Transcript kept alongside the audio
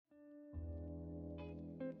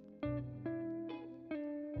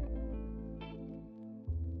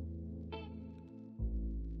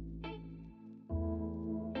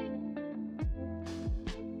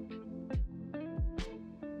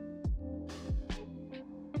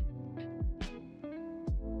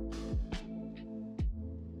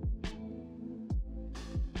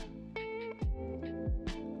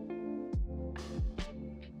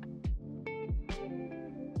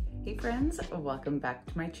Hey friends, welcome back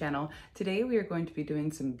to my channel. Today we are going to be doing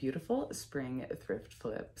some beautiful spring thrift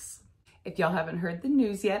flips. If y'all haven't heard the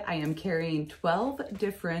news yet, I am carrying 12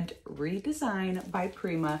 different Redesign by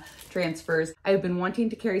Prima transfers. I've been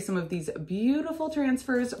wanting to carry some of these beautiful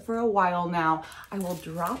transfers for a while now. I will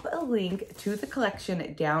drop a link to the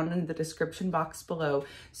collection down in the description box below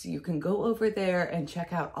so you can go over there and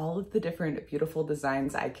check out all of the different beautiful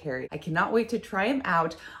designs I carry. I cannot wait to try them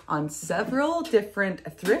out on several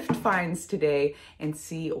different thrift finds today and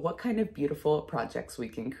see what kind of beautiful projects we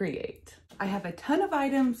can create. I have a ton of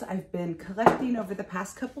items I've been collecting over the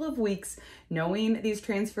past couple of weeks, knowing these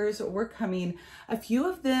transfers were coming. A few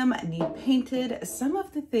of them need painted. Some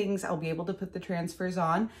of the things I'll be able to put the transfers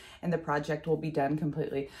on and the project will be done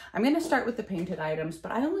completely. I'm gonna start with the painted items,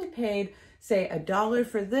 but I only paid, say, $1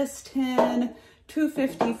 for this tin,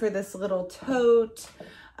 $2.50 for this little tote,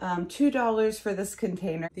 $2 for this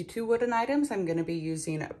container. The two wooden items, I'm gonna be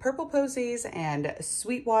using Purple Posies and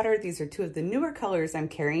Sweetwater. These are two of the newer colors I'm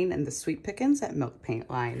carrying in the Sweet Pickins at Milk Paint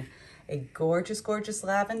line. A gorgeous, gorgeous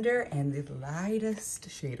lavender and the lightest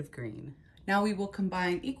shade of green. Now we will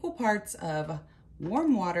combine equal parts of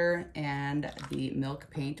warm water and the milk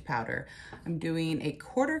paint powder. I'm doing a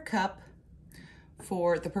 1/4 cup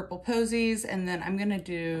for the Purple Posies, and then I'm gonna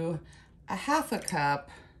do a 1/2 cup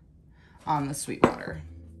on the Sweetwater.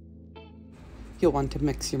 You'll want to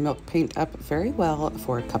mix your milk paint up very well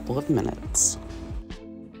for a couple of minutes.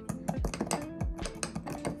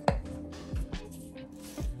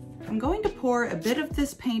 I'm going to pour a bit of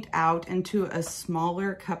this paint out into a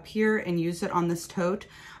smaller cup here and use it on this tote.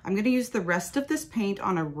 I'm going to use the rest of this paint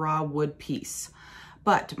on a raw wood piece.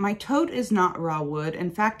 But my tote is not raw wood. In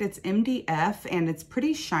fact, it's MDF and it's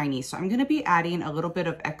pretty shiny. So I'm going to be adding a little bit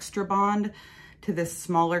of Extra Bond to this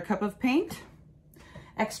smaller cup of paint.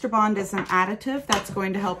 Extra Bond is an additive that's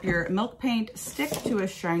going to help your milk paint stick to a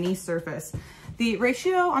shiny surface. The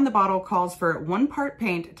ratio on the bottle calls for 1 part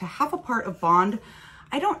paint to 1/2 part of Bond.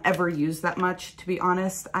 I don't ever use that much, to be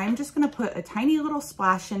honest. I'm just gonna put a tiny little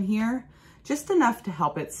splash in here, just enough to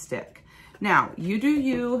help it stick. Now, you do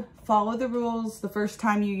you, follow the rules the first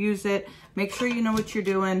time you use it, make sure you know what you're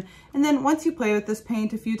doing, and then once you play with this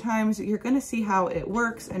paint a few times, you're gonna see how it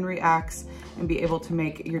works and reacts and be able to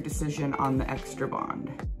make your decision on the Extra Bond.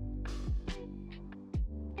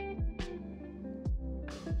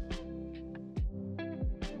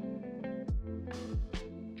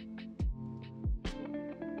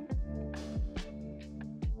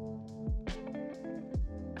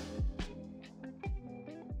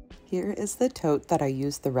 Here is the tote that I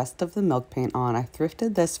used the rest of the milk paint on. I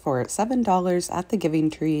thrifted this for $7 at the Giving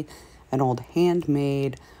Tree, an old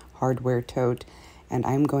handmade hardware tote, and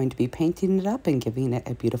I'm going to be painting it up and giving it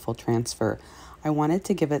a beautiful transfer. I wanted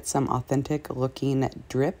to give it some authentic looking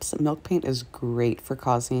drips. Milk paint is great for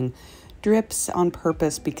causing drips on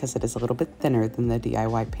purpose because it is a little bit thinner than the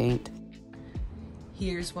DIY paint.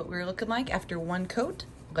 Here's what we're looking like after 1 coat.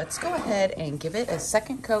 Let's go ahead and give it a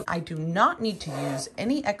 2nd coat. I do not need to use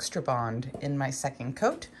any Extra Bond in my 2nd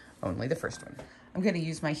coat, only the 1st one. I'm going to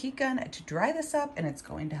use my heat gun to dry this up, and it's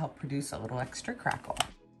going to help produce a little extra crackle.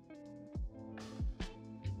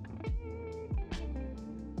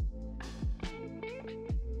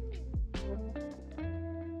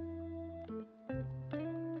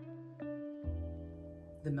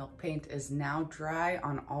 The milk paint is now dry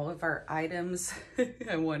on all of our items.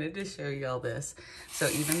 I wanted to show you all this. So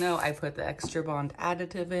even though I put the Extra Bond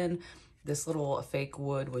additive in, this little fake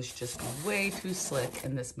wood was just way too slick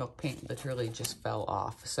and this milk paint literally just fell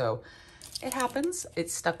off. So it happens,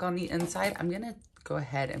 it's stuck on the inside. I'm gonna go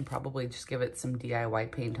ahead and probably just give it some DIY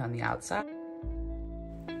paint on the outside.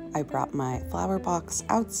 I brought my flower box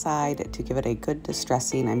outside to give it a good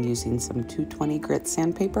distressing. I'm using some 220 grit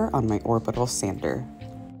sandpaper on my orbital sander.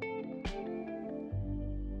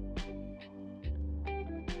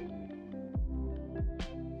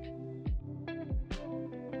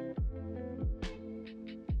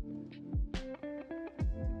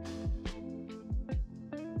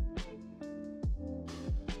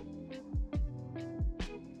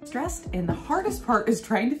 Stressed, and the hardest part is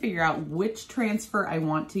trying to figure out which transfer I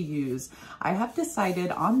want to use. I have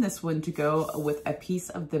decided on this one to go with a piece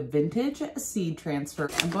of the vintage seed transfer.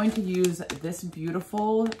 I'm going to use this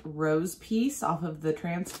beautiful rose piece off of the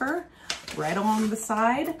transfer right along the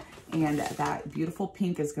side, and that beautiful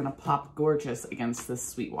pink is gonna pop gorgeous against this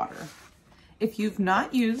Sweetwater. If you've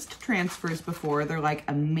not used transfers before, they're like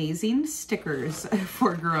amazing stickers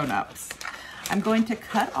for grown-ups. I'm going to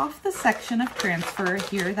cut off the section of transfer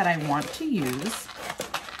here that I want to use.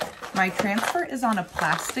 My transfer is on a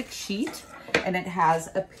plastic sheet and it has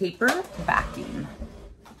a paper backing.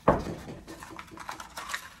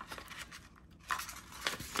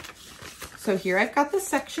 So here I've got the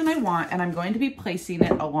section I want, and I'm going to be placing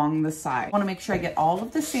it along the side. I want to make sure I get all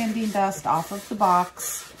of the sanding dust off of the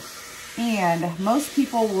box, and most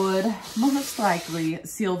people would most likely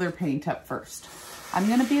seal their paint up first. I'm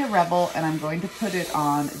going to be a rebel, and I'm going to put it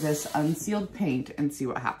on this unsealed paint and see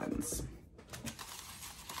what happens.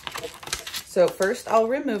 So first I'll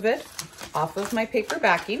remove it off of my paper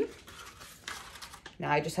backing.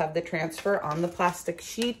 Now I just have the transfer on the plastic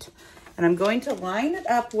sheet, and I'm going to line it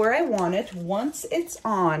up where I want it. Once it's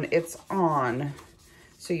on, it's on.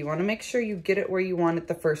 So you want to make sure you get it where you want it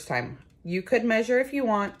the first time. You could measure if you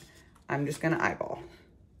want. I'm just going to eyeball.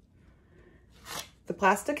 The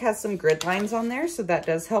plastic has some grid lines on there, so that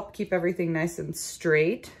does help keep everything nice and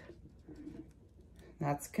straight.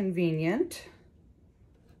 That's convenient.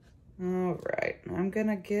 All right, I'm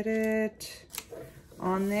gonna get it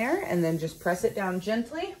on there and then just press it down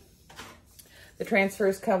gently. The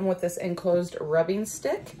transfers come with this enclosed rubbing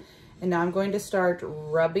stick, and now I'm going to start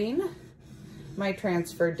rubbing my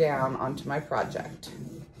transfer down onto my project.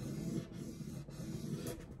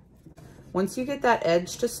 Once you get that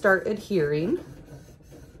edge to start adhering,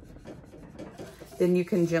 then you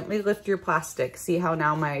can gently lift your plastic. See how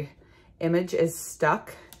now my image is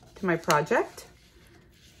stuck to my project?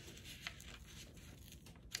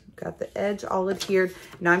 Got the edge all adhered.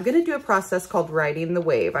 Now I'm gonna do a process called riding the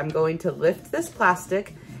wave. I'm going to lift this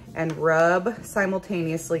plastic and rub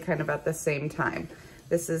simultaneously kind of at the same time.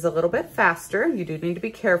 This is a little bit faster. You do need to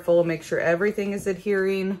be careful, make sure everything is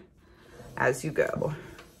adhering as you go.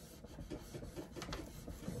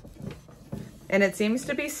 And it seems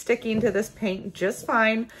to be sticking to this paint just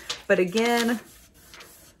fine, but again,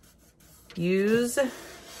 use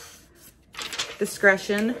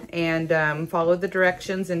discretion and follow the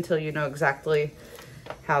directions until you know exactly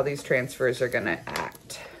how these transfers are gonna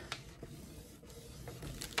act.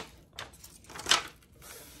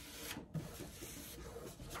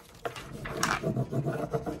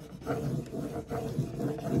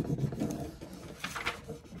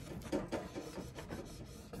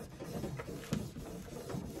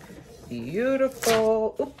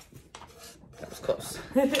 Beautiful. Oop, that was close.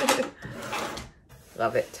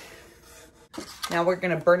 Love it. Now we're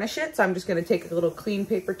gonna burnish it, so I'm just gonna take a little clean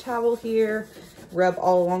paper towel here, rub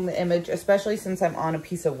all along the image, especially since I'm on a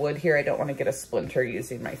piece of wood here. I don't wanna get a splinter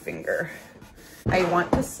using my finger. I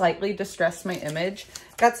want to slightly distress my image.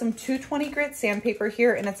 Got some 220 grit sandpaper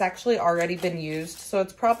here, and it's actually already been used, so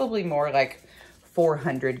it's probably more like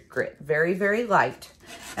 400 grit. Very, very light.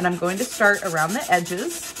 And I'm going to start around the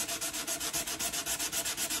edges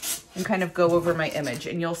and kind of go over my image,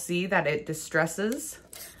 and you'll see that it distresses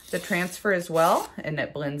the transfer as well, and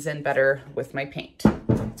it blends in better with my paint.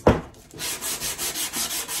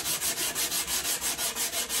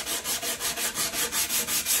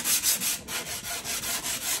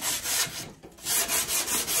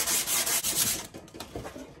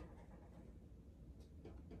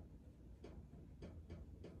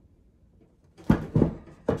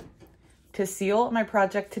 To seal my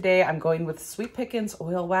project today, I'm going with Sweet Pickins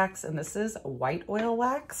oil wax, and this is white oil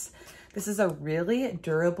wax. This is a really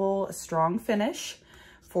durable, strong finish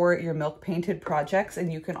for your milk painted projects,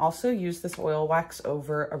 and you can also use this oil wax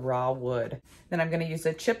over a raw wood. Then I'm gonna use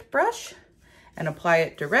a chip brush and apply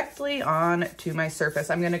it directly on to my surface.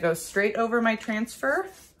 I'm gonna go straight over my transfer.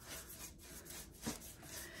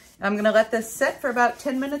 I'm gonna let this sit for about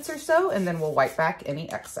 10 minutes or so, and then we'll wipe back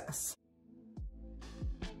any excess.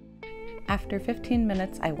 After 15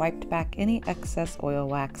 minutes, I wiped back any excess oil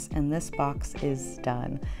wax, and this box is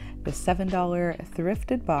done. The $7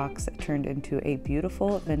 thrifted box turned into a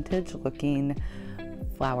beautiful vintage looking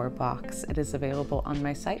flower box. It is available on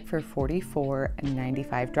my site for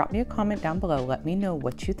 $44.95. Drop me a comment down below. Let me know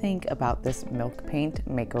what you think about this milk paint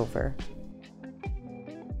makeover.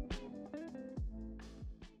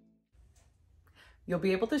 You'll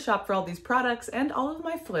be able to shop for all these products and all of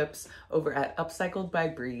my flips over at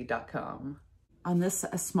upcycledbybrie.com. On this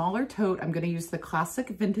smaller tote, I'm going to use the classic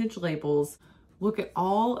vintage labels. Look at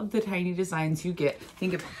all of the tiny designs you get.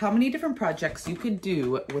 Think of how many different projects you could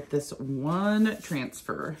do with this one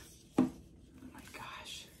transfer. Oh my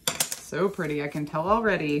gosh, so pretty. I can tell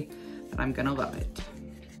already that I'm gonna love it.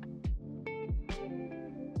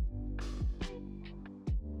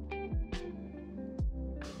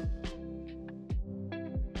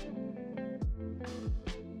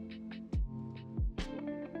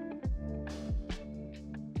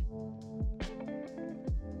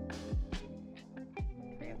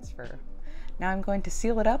 Now I'm going to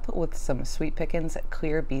seal it up with some Sweet Pickins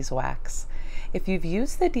clear beeswax. If you've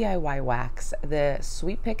used the DIY wax, the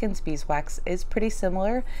Sweet Pickins beeswax is pretty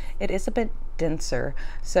similar. It is a bit denser,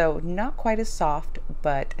 so not quite as soft,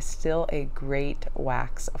 but still a great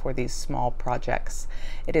wax for these small projects.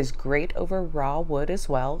 It is great over raw wood as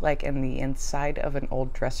well, like in the inside of an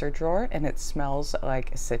old dresser drawer, and it smells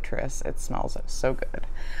like citrus. It smells so good.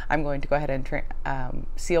 I'm going to go ahead and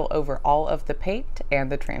seal over all of the paint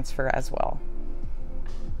and the transfer as well.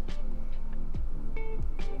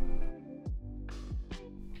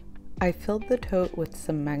 I filled the tote with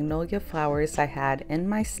some magnolia flowers I had in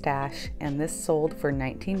my stash, and this sold for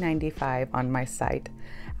 $19.95 on my site.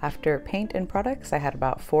 After paint and products, I had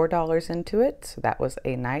about $4 into it, so that was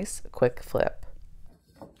a nice quick flip.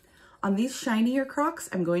 On these shinier Crocs,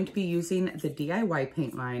 I'm going to be using the DIY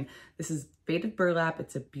paint line. This is faded burlap.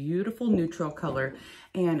 It's a beautiful neutral color,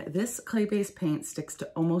 and this clay-based paint sticks to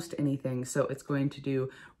almost anything, so it's going to do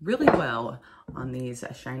really well on these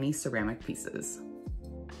shiny ceramic pieces.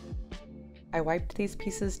 I wiped these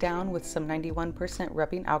pieces down with some 91%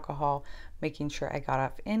 rubbing alcohol, making sure I got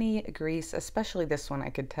off any grease, especially this one. I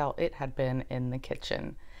could tell it had been in the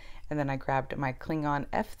kitchen. And then I grabbed my Klingon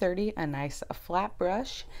F30, a nice flat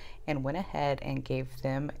brush, and went ahead and gave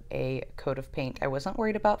them a coat of paint. I wasn't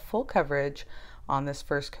worried about full coverage on this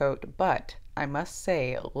first coat, but I must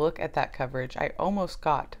say, look at that coverage. I almost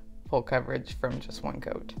got full coverage from just one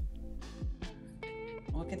coat.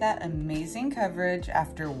 Look at that amazing coverage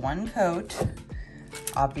after one coat.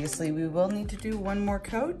 Obviously, we will need to do one more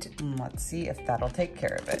coat, and let's see if that'll take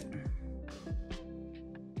care of it.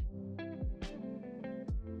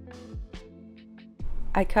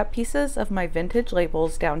 I cut pieces of my vintage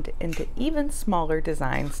labels down into even smaller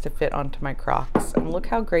designs to fit onto my Crocs, and look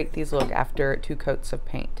how great these look after 2 coats of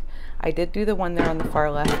paint. I did do the one there on the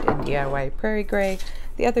far left in DIY Prairie Gray,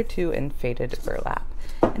 the other 2 in faded burlap.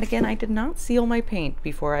 And again, I did not seal my paint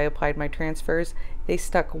before I applied my transfers. They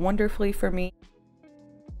stuck wonderfully for me.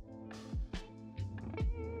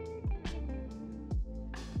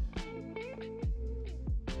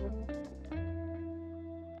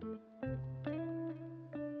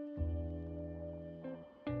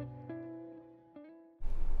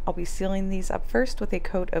 I'll be sealing these up first with a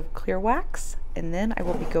coat of clear wax, and then I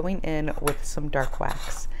will be going in with some dark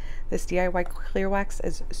wax. This DIY clear wax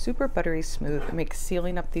is super buttery smooth. It makes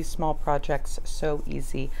sealing up these small projects so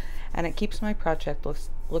easy, and it keeps my project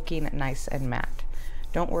looking nice and matte.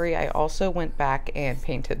 Don't worry, I also went back and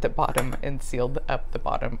painted the bottom and sealed up the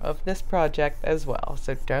bottom of this project as well,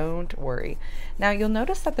 so don't worry. Now you'll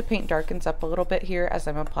notice that the paint darkens up a little bit here as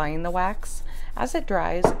I'm applying the wax. As it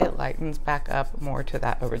dries, it lightens back up more to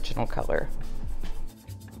that original color.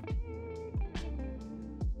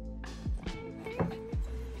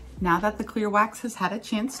 Now that the clear wax has had a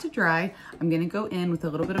chance to dry, I'm gonna go in with a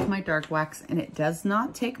little bit of my dark wax, and it does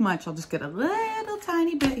not take much. I'll just get a little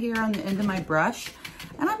tiny bit here on the end of my brush,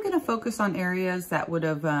 and I'm gonna focus on areas that would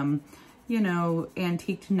have, you know,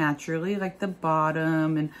 antiqued naturally, like the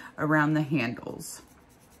bottom and around the handles.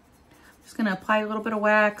 I'm just gonna apply a little bit of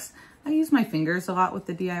wax. I use my fingers a lot with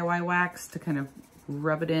the DIY wax to kind of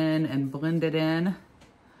rub it in and blend it in.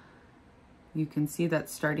 You can see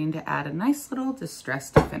that's starting to add a nice little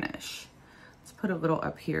distressed finish. Let's put a little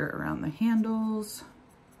up here around the handles.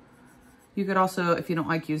 You could also, if you don't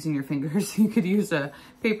like using your fingers, you could use a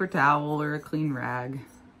paper towel or a clean rag.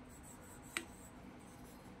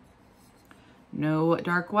 No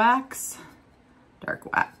dark wax,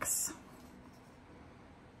 dark wax.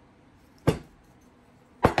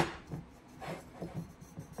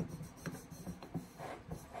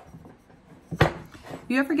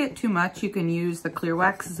 If you ever get too much, you can use the clear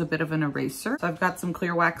wax as a bit of an eraser. So I've got some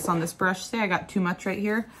clear wax on this brush. Say I got too much right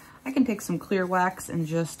here, I can take some clear wax and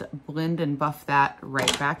just blend and buff that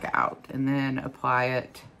right back out, and then apply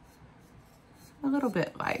it a little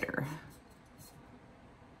bit lighter.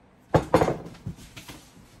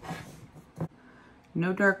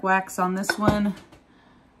 No dark wax on this one.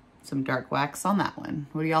 Some dark wax on that one.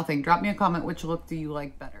 What do y'all think? Drop me a comment, which look do you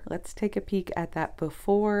like better? Let's take a peek at that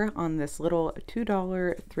before on this little $2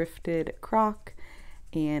 thrifted Croc,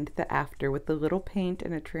 and the after with the little paint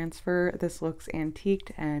and a transfer. This looks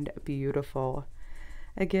antiqued and beautiful.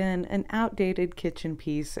 Again, an outdated kitchen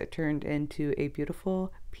piece turned into a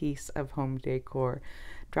beautiful piece of home decor.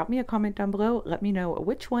 Drop me a comment down below. Let me know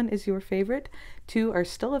which one is your favorite. 2 are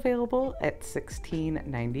still available at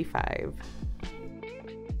 $16.95.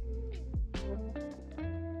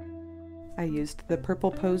 I used the purple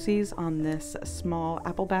posies on this small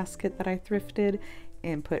apple basket that I thrifted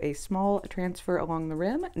and put a small transfer along the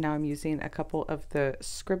rim. Now I'm using a couple of the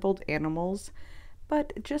scribbled animals,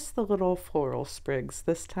 but just the little floral sprigs.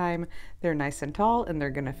 This time they're nice and tall and they're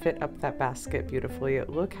gonna fit up that basket beautifully.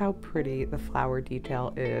 Look how pretty the flower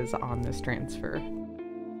detail is on this transfer.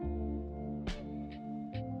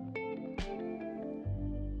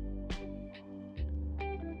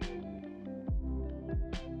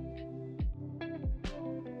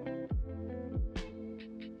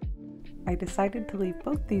 I decided to leave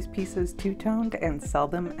both these pieces two-toned and sell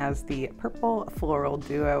them as the purple floral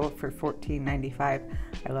duo for $14.95.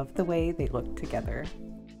 I love the way they look together.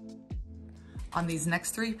 On these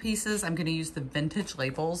next three pieces, I'm gonna use the vintage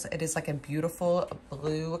labels. It is like a beautiful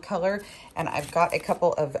blue color, and I've got a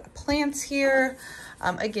couple of plants here.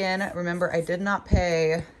 Again, remember, I did not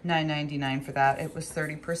pay $9.99 for that. It was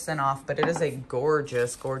 30% off, but it is a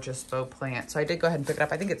gorgeous, gorgeous faux plant. So I did go ahead and pick it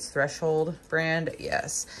up. I think it's Threshold brand,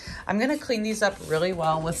 yes. I'm gonna clean these up really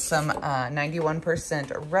well with some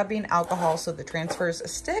 91% rubbing alcohol so the transfers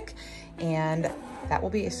stick, and that will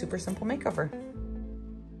be a super simple makeover.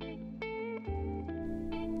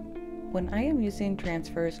 When I am using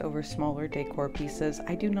transfers over smaller decor pieces,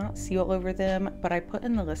 I do not seal over them, but I put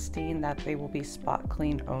in the listing that they will be spot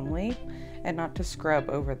clean only and not to scrub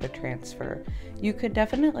over the transfer. You could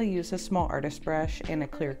definitely use a small artist brush and a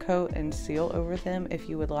clear coat and seal over them if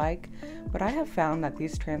you would like, but I have found that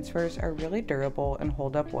these transfers are really durable and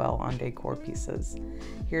hold up well on decor pieces.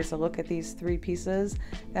 Here's a look at these three pieces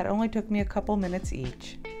that only took me a couple minutes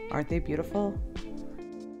each. Aren't they beautiful?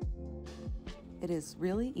 It is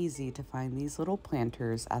really easy to find these little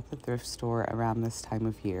planters at the thrift store around this time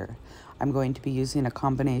of year. I'm going to be using a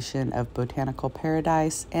combination of Botanical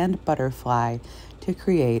Paradise and Butterfly to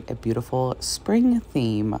create a beautiful spring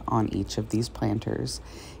theme on each of these planters.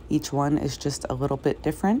 Each one is just a little bit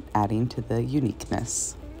different, adding to the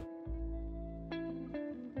uniqueness.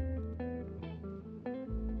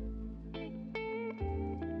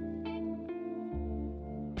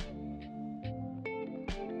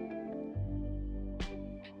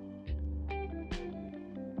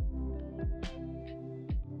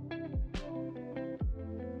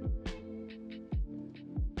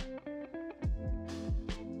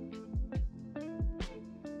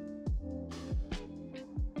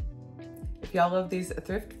 If y'all love these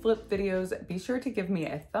thrift flip videos, be sure to give me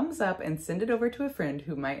a thumbs up and send it over to a friend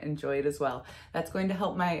who might enjoy it as well. That's going to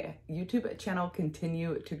help my YouTube channel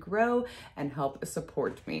continue to grow and help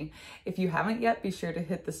support me. If you haven't yet, be sure to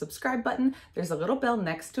hit the subscribe button. There's a little bell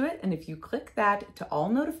next to it, and if you click that to all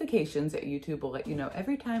notifications, YouTube will let you know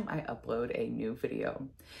every time I upload a new video.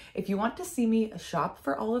 If you want to see me shop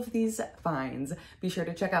for all of these finds, be sure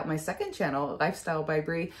to check out my second channel, Lifestyle by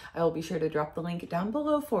Bri. I will be sure to drop the link down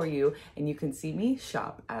below for you, and you can see me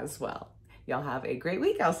shop as well. Y'all have a great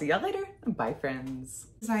week. I'll see y'all later. Bye, friends.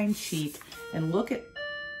 Design sheet, and look at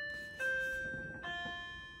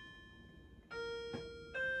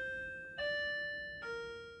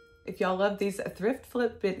if y'all love these thrift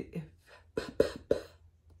flip videos.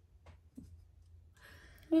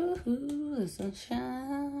 Ooh,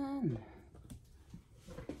 sunshine.